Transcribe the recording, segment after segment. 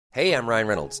Hey, I'm Ryan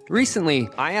Reynolds. Recently,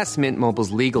 I asked Mint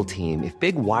Mobile's legal team if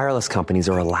big wireless companies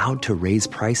are allowed to raise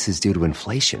prices due to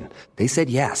inflation. They said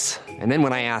yes. And then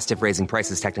when I asked if raising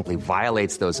prices technically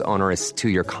violates those onerous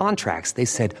two-year contracts, they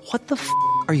said, "What the f***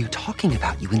 are you talking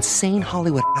about, you insane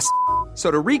Hollywood ass?" So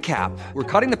to recap, we're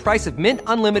cutting the price of Mint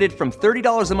Unlimited from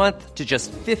 $30 a month to just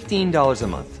 $15 a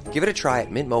month. Give it a try at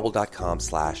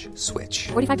mintmobile.com/switch.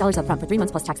 $45 up front for 3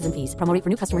 months plus taxes and fees. Promo rate for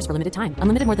new customers for limited time.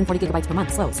 Unlimited more than 40 gigabytes per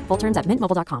month. Slows full terms at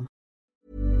mintmobile.com.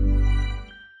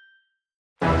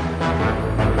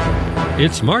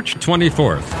 It's March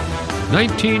 24th,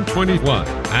 1921,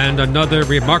 and another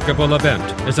remarkable event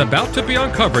is about to be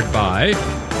uncovered by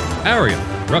Ariel,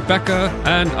 Rebecca,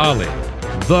 and Ali,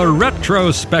 the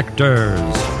Retrospectors.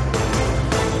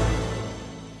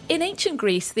 In ancient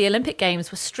Greece, the Olympic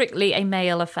Games were strictly a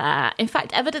male affair. In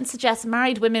fact, evidence suggests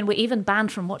married women were even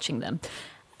banned from watching them.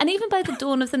 And even by the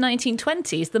dawn of the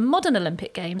 1920s, the modern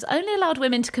Olympic Games only allowed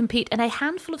women to compete in a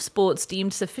handful of sports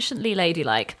deemed sufficiently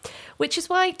ladylike. Which is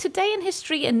why today in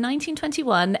history in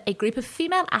 1921, a group of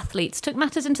female athletes took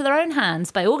matters into their own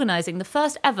hands by organising the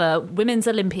first ever Women's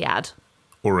Olympiad.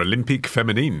 Or Olympique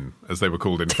Féminine, as they were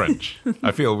called in French.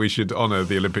 I feel we should honour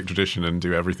the Olympic tradition and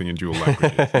do everything in dual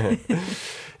languages.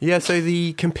 Yeah, so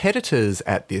the competitors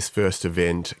at this first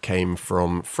event came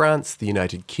from France, the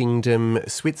United Kingdom,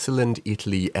 Switzerland,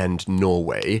 Italy, and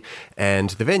Norway.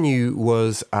 And the venue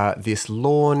was this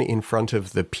lawn in front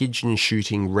of the pigeon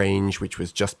shooting range, which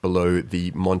was just below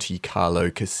the Monte Carlo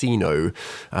casino.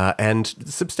 And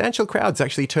substantial crowds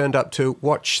actually turned up to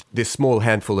watch this small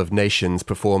handful of nations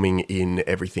performing in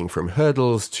everything from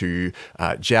hurdles to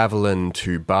javelin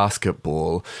to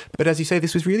basketball. But as you say,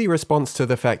 this was really a response to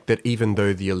the fact that even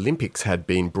though the Olympics had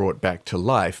been brought back to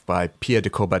life by Pierre de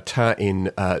Coubertin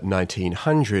in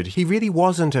 1900, he really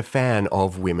wasn't a fan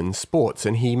of women's sports,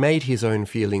 and he made his own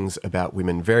feelings about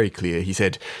women very clear. He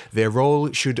said their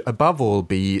role should above all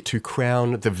be to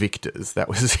crown the victors. That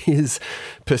was his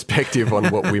perspective on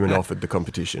what women offered the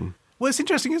competition. Well, it's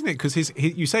interesting, isn't it? Because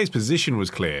you say his position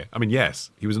was clear. I mean, yes,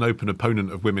 he was an open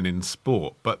opponent of women in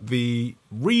sport, but the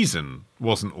reason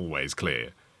wasn't always clear.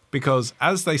 Because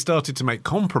as they started to make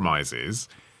compromises,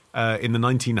 in the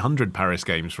 1900 Paris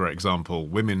Games, for example,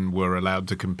 women were allowed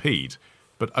to compete,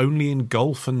 but only in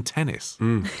golf and tennis.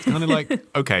 It's kind of like,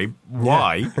 okay,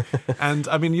 why? Yeah. And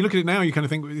I mean, you look at it now, you kind of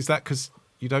think, is that because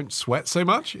you don't sweat so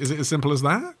much? Is it as simple as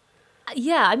that?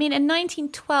 Yeah, I mean, in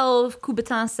 1912,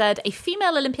 Coubertin said, a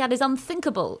female Olympiad is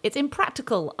unthinkable. It's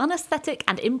impractical, unaesthetic,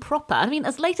 and improper. I mean,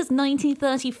 as late as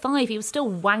 1935, he was still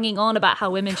wanging on about how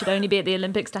women should only be at the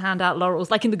Olympics to hand out laurels,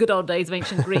 like in the good old days of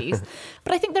ancient Greece.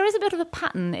 But I think there is a bit of a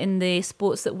pattern in the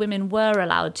sports that women were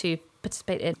allowed to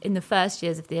participate in the first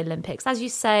years of the Olympics. As you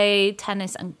say,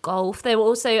 tennis and golf. They were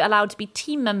also allowed to be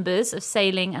team members of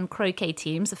sailing and croquet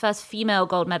teams. The first female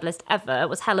gold medalist ever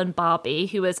was Helen Barbie,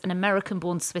 who was an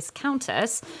American-born Swiss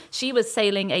countess. She was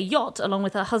sailing a yacht along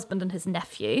with her husband and his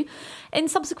nephew. In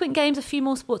subsequent games, a few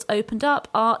more sports opened up: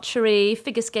 archery,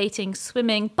 figure skating,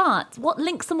 swimming. But what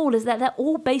links them all is that they're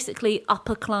all basically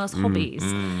upper-class hobbies.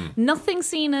 Nothing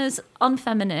seen as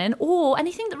unfeminine or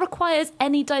anything that requires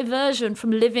any diversion from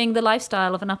living the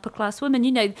lifestyle of an upper-class woman.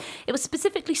 You know, it was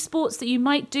specifically sports that you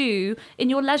might do in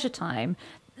your leisure time.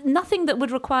 Nothing that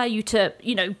would require you to,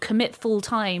 commit full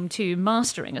time to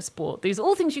mastering a sport. These are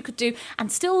all things you could do and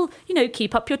still,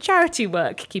 keep up your charity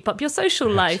work, keep up your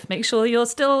social life, make sure you're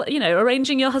still,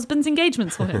 arranging your husband's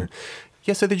engagements for him.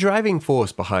 Yeah, so the driving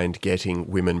force behind getting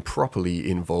women properly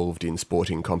involved in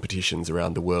sporting competitions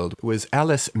around the world was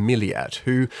Alice Milliat,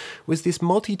 who was this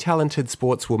multi-talented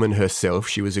sportswoman herself.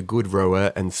 She was a good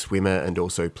rower and swimmer and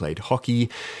also played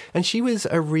hockey. And she was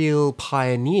a real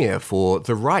pioneer for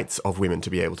the rights of women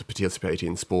to be able to participate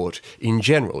in sport in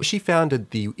general. She founded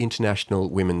the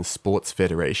International Women's Sports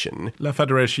Federation. La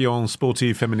Fédération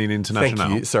Sportive Féminine Internationale.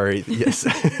 Thank you, sorry, yes.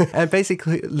 And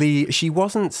basically, she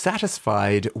wasn't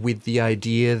satisfied with the idea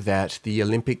that the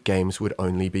Olympic Games would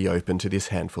only be open to this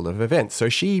handful of events. So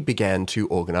she began to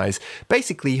organise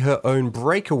basically her own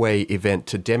breakaway event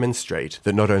to demonstrate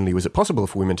that not only was it possible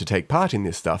for women to take part in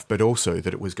this stuff, but also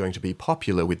that it was going to be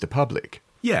popular with the public.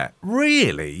 Yeah,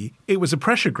 really, it was a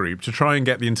pressure group to try and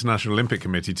get the International Olympic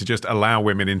Committee to just allow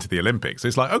women into the Olympics.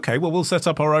 It's like, okay, well, we'll set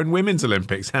up our own women's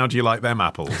Olympics. How do you like them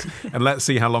apples? And let's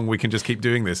see how long we can just keep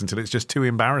doing this until it's just too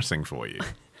embarrassing for you.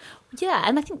 Yeah,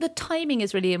 and I think the timing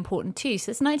is really important too.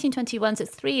 So it's 1921, so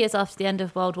it's 3 years after the end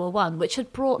of World War I, which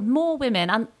had brought more women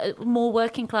and more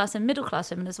working class and middle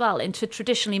class women as well into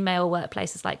traditionally male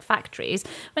workplaces like factories.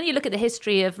 When you look at the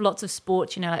history of lots of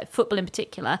sports, like football in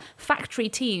particular, factory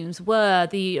teams were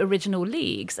the original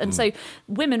leagues. And so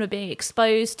women were being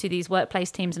exposed to these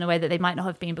workplace teams in a way that they might not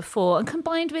have been before. And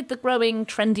combined with the growing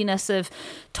trendiness of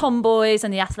tomboys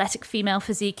and the athletic female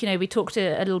physique, we talked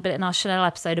a little bit in our Chanel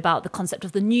episode about the concept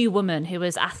of the new woman who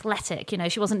was athletic.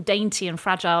 She wasn't dainty and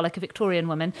fragile like a Victorian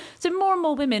woman. So more and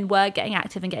more women were getting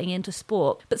active and getting into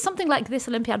sport. But something like this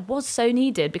Olympiad was so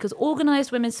needed because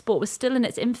organised women's sport was still in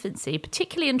its infancy,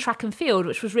 particularly in track and field,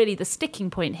 which was really the sticking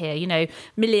point here.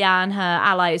 Millian and her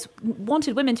allies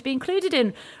wanted women to be included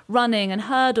in running and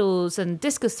hurdles and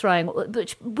discus throwing,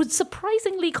 which was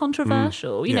surprisingly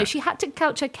controversial. She had to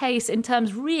couch her case in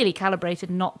terms really calibrated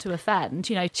not to offend.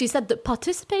 She said that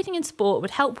participating in sport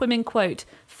would help women, quote,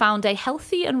 found a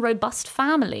healthy and robust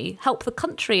family, help the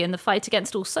country in the fight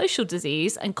against all social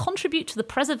disease, and contribute to the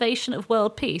preservation of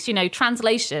world peace.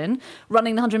 Translation,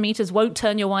 running the 100 metres won't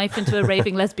turn your wife into a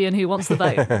raving lesbian who wants the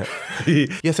vote.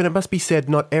 Yes, and it must be said,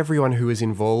 not everyone who was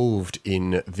involved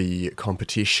in the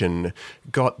competition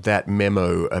got that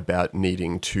memo about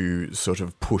needing to sort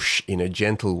of push in a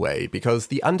gentle way, because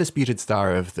the undisputed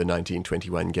star of the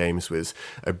 1921 Games was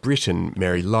a Briton,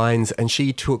 Mary Lyons, and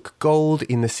she took gold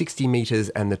in the 60 metres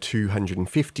and the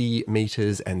 250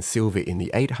 metres and silver in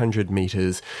the 800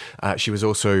 metres. She was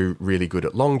also really good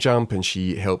at long jump, and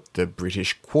she helped the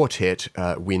British quartet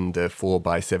win the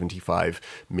 4x75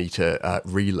 metre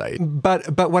relay.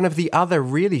 But one of the other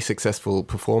really successful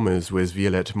performers was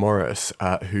Violette Morris,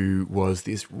 who was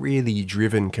this really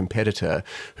driven competitor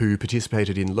who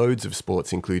participated in loads of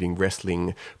sports, including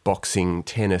wrestling, boxing,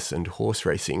 tennis and horse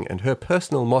racing. And her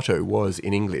personal motto was,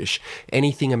 in English,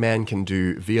 anything a man can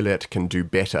do, Violette can do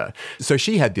better. So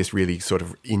she had this really sort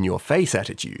of in-your-face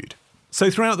attitude. So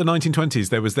throughout the 1920s,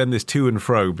 there was then this to and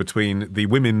fro between the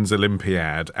Women's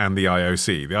Olympiad and the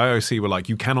IOC. The IOC were like,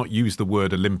 you cannot use the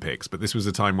word Olympics, but this was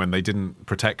a time when they didn't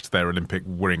protect their Olympic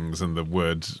rings and the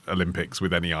word Olympics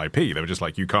with any IP. They were just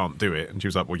like, you can't do it. And she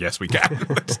was like, well, yes, we can.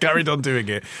 Just carried on doing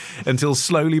it until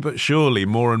slowly but surely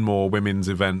more and more women's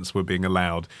events were being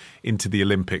allowed into the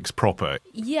Olympics proper.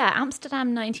 Yeah,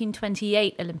 Amsterdam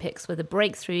 1928 Olympics were the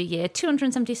breakthrough year.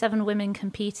 277 women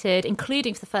competed,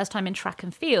 including for the first time in track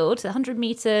and field, 100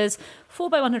 metres,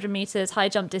 4x100 metres, high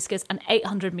jump discus, and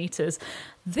 800 metres.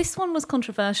 This one was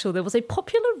controversial. There was a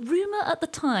popular rumour at the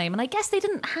time, and I guess they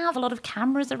didn't have a lot of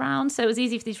cameras around, so it was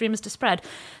easy for these rumours to spread.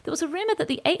 There was a rumour that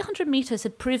the 800 metres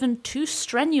had proven too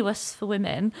strenuous for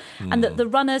women, and that the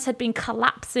runners had been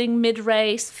collapsing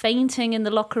mid-race, fainting in the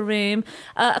locker room.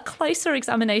 A closer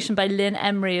examination by Lynn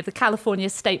Emery of the California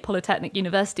State Polytechnic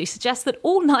University suggests that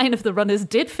all 9 of the runners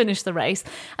did finish the race,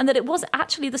 and that it was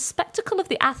actually the spectacle of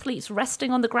the athletes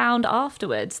resting on the ground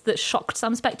afterwards that shocked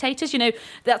some spectators.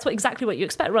 That's exactly what you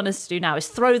expect runners to do now, is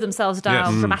throw themselves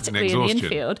down dramatically in the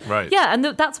infield. Right. Yeah, and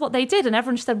that's what they did, and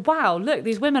everyone just said, wow, look,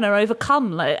 these women are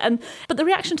overcome. But the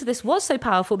reaction to this was so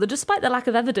powerful that despite the lack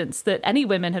of evidence that any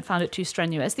women had found it too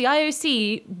strenuous, the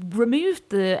IOC removed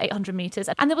the 800 metres,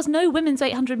 and there was no women's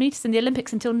 800 metres in the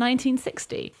Olympics until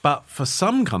 1960. But for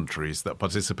some countries that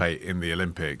participate in the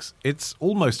Olympics, it's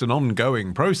almost an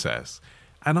ongoing process.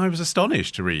 And I was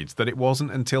astonished to read that it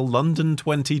wasn't until London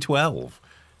 2012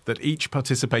 that each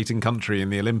participating country in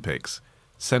the Olympics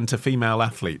sent a female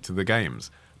athlete to the Games.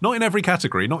 Not in every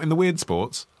category, not in the weird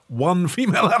sports. One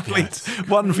female athlete,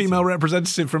 one female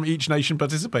representative from each nation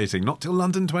participating, not till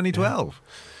London 2012.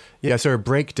 Yeah, so a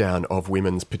breakdown of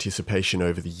women's participation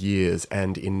over the years.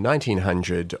 And in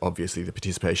 1900, obviously, the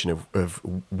participation of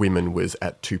women was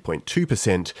at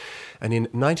 2.2%. And in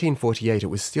 1948, it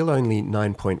was still only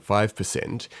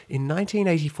 9.5%. In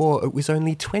 1984, it was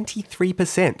only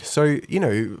 23%. So,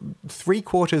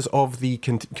 3/4 of the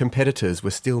competitors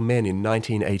were still men in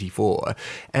 1984.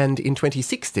 And in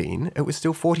 2016, it was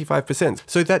still 45%.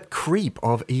 So that creep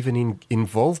of even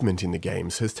involvement in the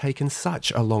Games has taken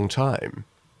such a long time.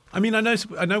 I mean, I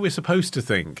know we're supposed to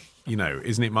think,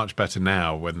 isn't it much better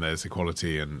now when there's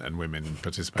equality and women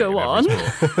participate Go in every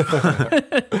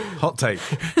sport? Hot take.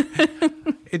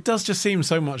 It does just seem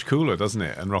so much cooler, doesn't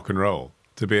it, and rock and roll,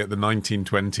 to be at the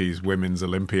 1920s Women's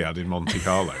Olympiad in Monte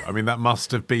Carlo. I mean, that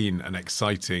must have been an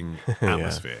exciting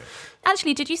atmosphere.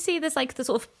 Actually, did you see this, the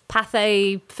sort of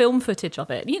Pathé film footage of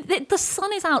it? The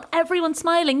sun is out, everyone's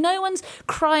smiling, no one's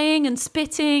crying and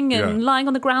spitting and lying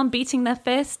on the ground beating their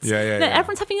fists.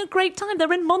 Everyone's having a great time.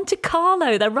 They're in Monte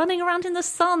Carlo, they're running around in the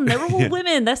sun, they're all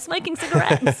women, they're smoking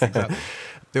cigarettes. Exactly.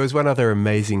 There was one other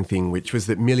amazing thing, which was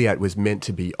that Milliat was meant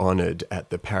to be honoured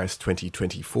at the Paris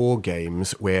 2024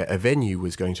 Games, where a venue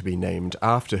was going to be named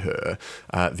after her,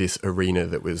 this arena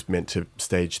that was meant to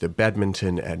stage the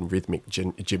badminton and rhythmic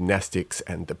gymnastics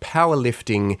and the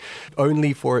powerlifting,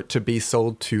 only for it to be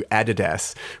sold to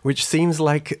Adidas, which seems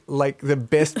like the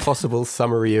best possible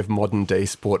summary of modern-day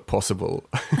sport possible.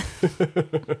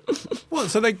 What,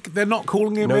 so they're not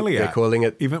calling it Milliat? They're calling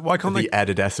it why can't the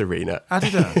Adidas Arena.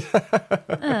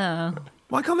 Adidas?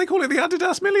 Why can't they call it the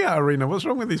Adidas Milliat Arena? What's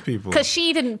wrong with these people? Because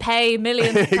she didn't pay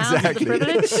millions of pounds for the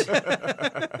privilege.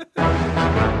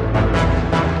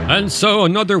 And so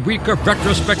another week of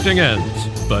retrospecting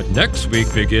ends. But next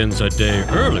week begins a day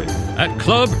early at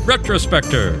Club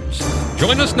Retrospectors.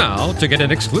 Join us now to get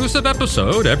an exclusive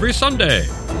episode every Sunday.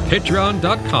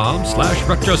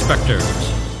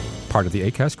 Patreon.com/retrospectors. Part of the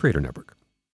Acast Creator Network.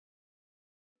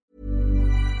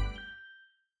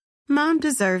 Mom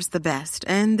deserves the best,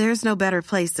 and there's no better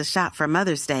place to shop for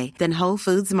Mother's Day than Whole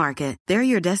Foods Market. They're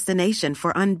your destination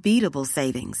for unbeatable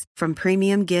savings, from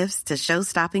premium gifts to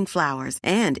show-stopping flowers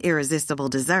and irresistible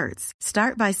desserts.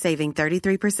 Start by saving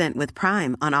 33% with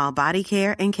Prime on all body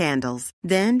care and candles.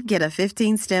 Then get a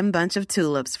 15-stem bunch of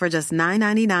tulips for just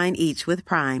 $9.99 each with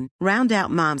Prime. Round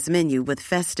out Mom's menu with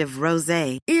festive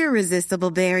rosé,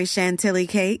 irresistible berry chantilly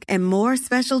cake, and more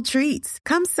special treats.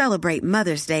 Come celebrate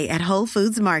Mother's Day at Whole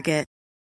Foods Market.